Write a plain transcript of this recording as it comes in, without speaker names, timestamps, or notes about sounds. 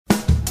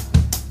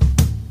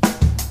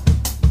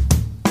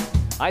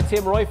I'm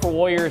Tim Roye for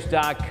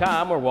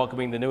Warriors.com. We're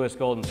welcoming the newest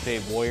Golden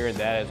State Warrior, and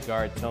that is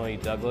guard Toney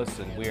Douglas.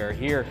 And we are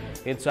here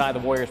inside the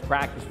Warriors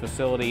practice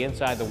facility,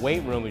 inside the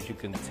weight room, as you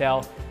can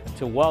tell,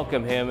 to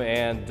welcome him.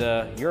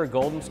 And you're a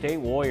Golden State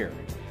Warrior.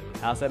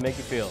 How's that make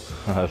you feel?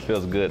 It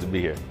feels good to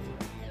be here.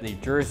 The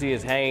jersey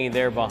is hanging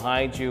there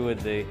behind you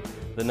with the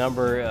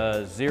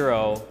number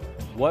 0.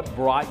 What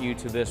brought you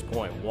to this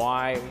point?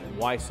 Why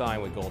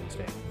sign with Golden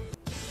State?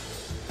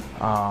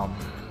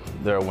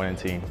 They're a winning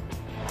team.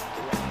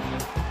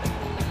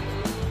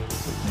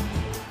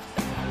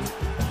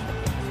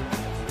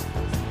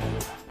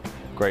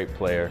 Great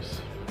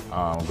players,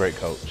 great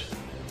coach,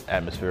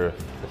 atmosphere,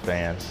 the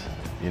fans,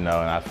 and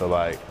I feel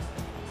like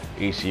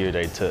each year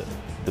they took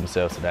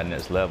themselves to that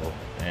next level,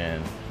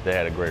 and they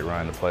had a great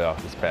run in the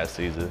playoffs this past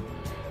season,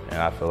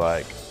 and I feel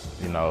like,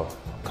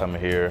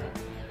 coming here,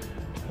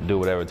 do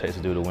whatever it takes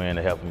to do to win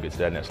to help them get to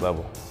that next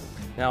level.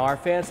 Now, our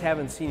fans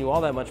haven't seen you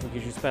all that much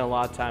because you spent a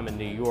lot of time in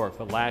New York,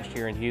 but last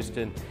year in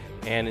Houston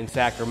and in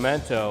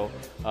Sacramento,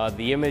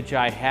 the image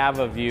I have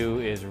of you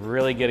is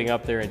really getting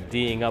up there and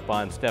D'ing up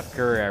on Steph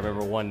Curry. I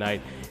remember one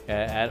night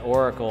at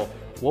Oracle.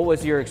 What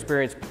was your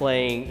experience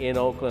playing in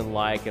Oakland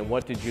like, and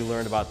what did you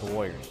learn about the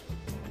Warriors?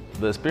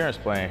 The experience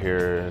playing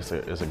here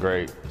is a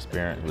great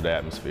experience with the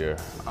atmosphere.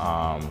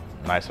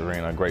 Nice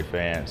arena, great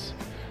fans.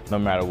 No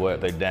matter what,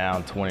 they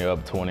down 20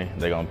 up 20,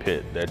 they're gonna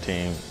pit their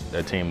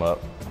team up.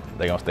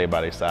 They're gonna stay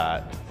by their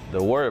side.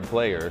 The Warrior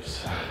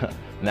players,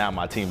 now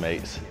my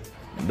teammates,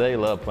 they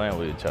love playing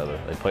with each other.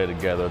 They play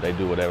together, they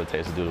do whatever it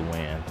takes to do to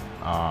win.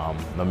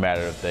 No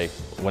matter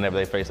whenever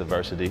they face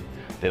adversity,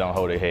 they don't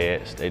hold their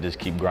heads. They just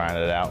keep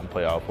grinding it out and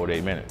play all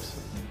 48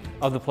 minutes.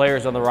 Of the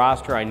players on the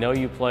roster, I know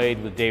you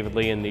played with David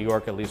Lee in New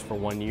York at least for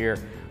 1 year.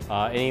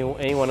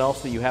 Anyone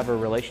else that you have a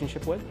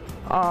relationship with?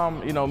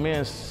 Me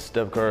and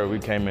Steph Curry, we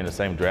came in the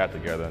same draft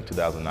together in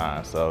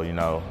 2009. So,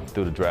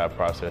 through the draft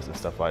process and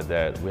stuff like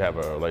that, we have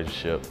a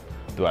relationship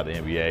throughout the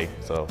NBA.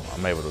 So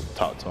I'm able to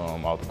talk to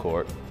him off the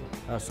court.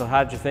 So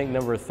how did you think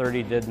number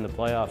 30 did in the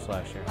playoffs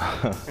last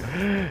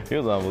year? He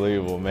was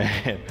unbelievable,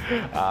 man.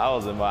 I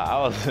was in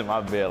my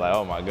bed like,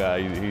 oh my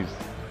God, he's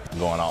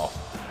going off.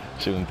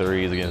 Shooting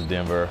threes against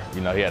Denver.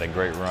 He had a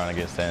great run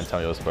against San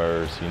Antonio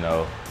Spurs.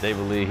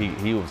 David Lee,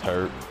 he was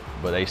hurt,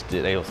 but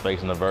they was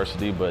facing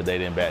adversity, but they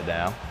didn't back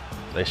down.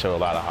 They showed a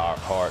lot of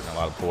heart and a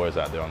lot of poise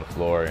out there on the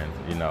floor, and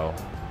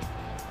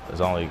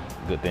there's only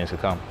good things to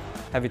come.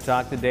 Have you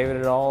talked to David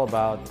at all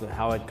about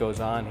how it goes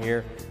on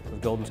here with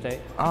Golden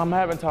State? I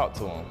haven't talked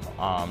to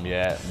him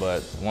yet,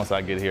 but once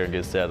I get here and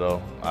get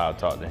settled, I'll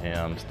talk to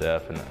him,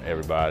 Steph, and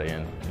everybody,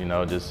 and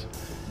just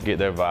get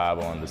their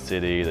vibe on the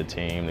city, the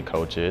team, the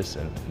coaches,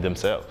 and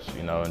themselves,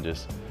 and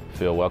just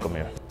feel welcome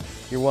here.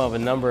 You're one of a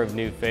number of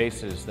new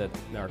faces that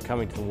are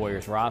coming to the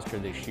Warriors roster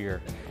this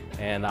year,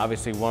 and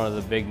obviously one of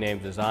the big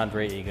names is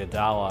Andre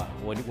Iguodala.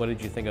 What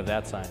did you think of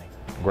that signing?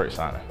 Great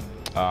signing.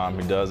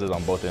 He does it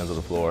on both ends of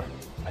the floor.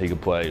 He can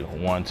play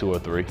 1, 2, or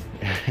 3.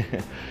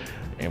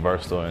 And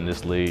versatile in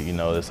this league,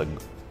 it's a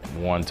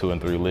 1, 2, and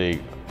 3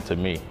 league. To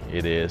me,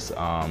 it is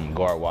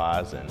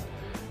guard-wise, and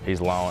he's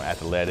long,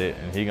 athletic,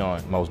 and he's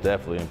going to most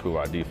definitely improve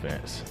our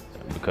defense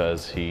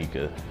because he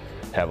could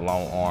have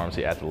long arms,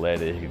 he's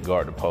athletic, he could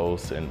guard the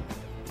post and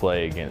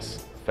play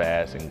against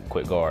fast and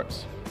quick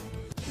guards.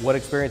 What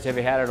experience have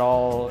you had at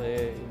all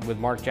with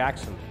Mark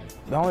Jackson?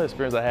 The only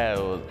experience I had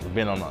was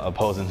being on the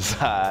opposing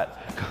side,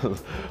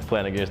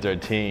 playing against their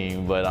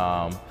team,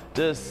 but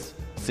just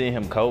seeing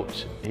him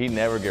coach, he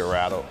never get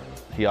rattled.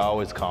 He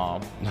always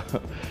calm.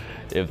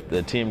 If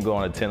the team go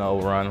on a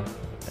 10-0 run,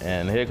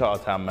 and he'll call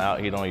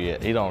timeout,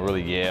 he don't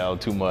really yell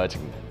too much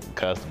and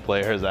cuss the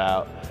players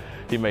out.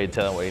 He may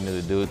tell them what he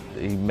needs to do.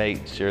 He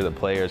makes sure the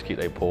players keep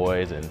their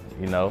poise and,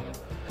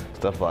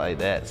 stuff like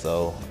that.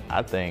 So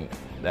I think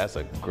that's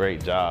a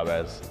great job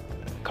as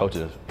a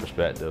coach's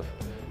perspective,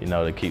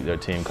 to keep their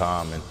team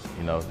calm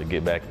and, to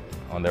get back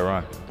on their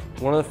run.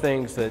 One of the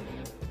things that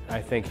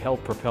I think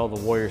helped propel the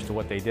Warriors to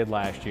what they did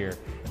last year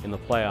in the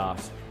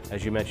playoffs,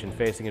 as you mentioned,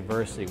 facing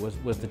adversity,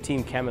 was the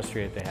team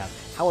chemistry that they have.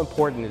 How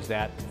important is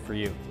that for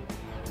you?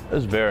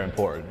 It's very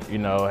important,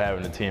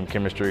 having the team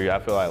chemistry. I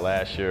feel like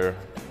last year,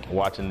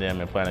 watching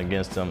them and playing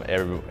against them,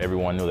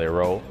 everyone knew their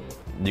role.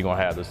 You're going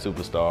to have the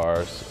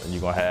superstars, and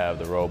you're going to have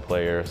the role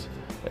players.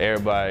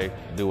 Everybody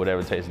do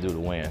whatever it takes to do to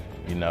win,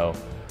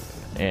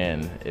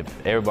 And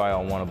if everybody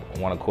on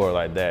one accord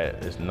like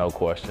that, there's no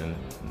question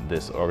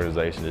this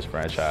organization, this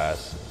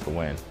franchise can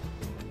win.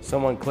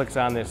 Someone clicks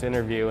on this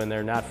interview and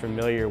they're not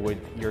familiar with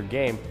your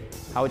game,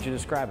 how would you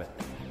describe it?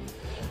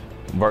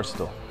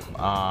 Versatile.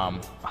 I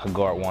can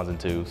guard 1s and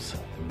 2s,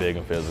 big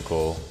and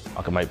physical.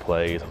 I can make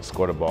plays,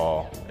 score the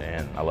ball,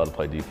 and I love to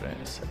play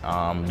defense.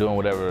 Doing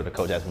whatever the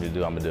coach asks me to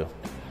do, I'm gonna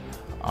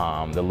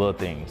do. The little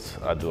things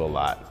I do a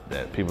lot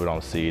that people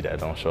don't see, that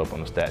don't show up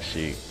on the stat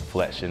sheet.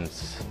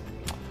 Deflections,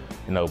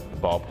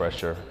 ball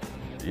pressure,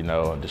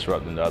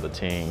 disrupting the other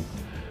team,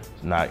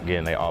 not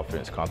getting their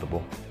offense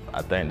comfortable.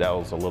 I think that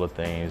was the little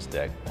things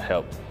that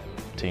help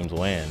teams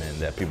win and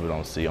that people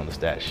don't see on the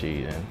stat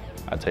sheet, and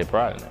I take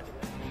pride in it.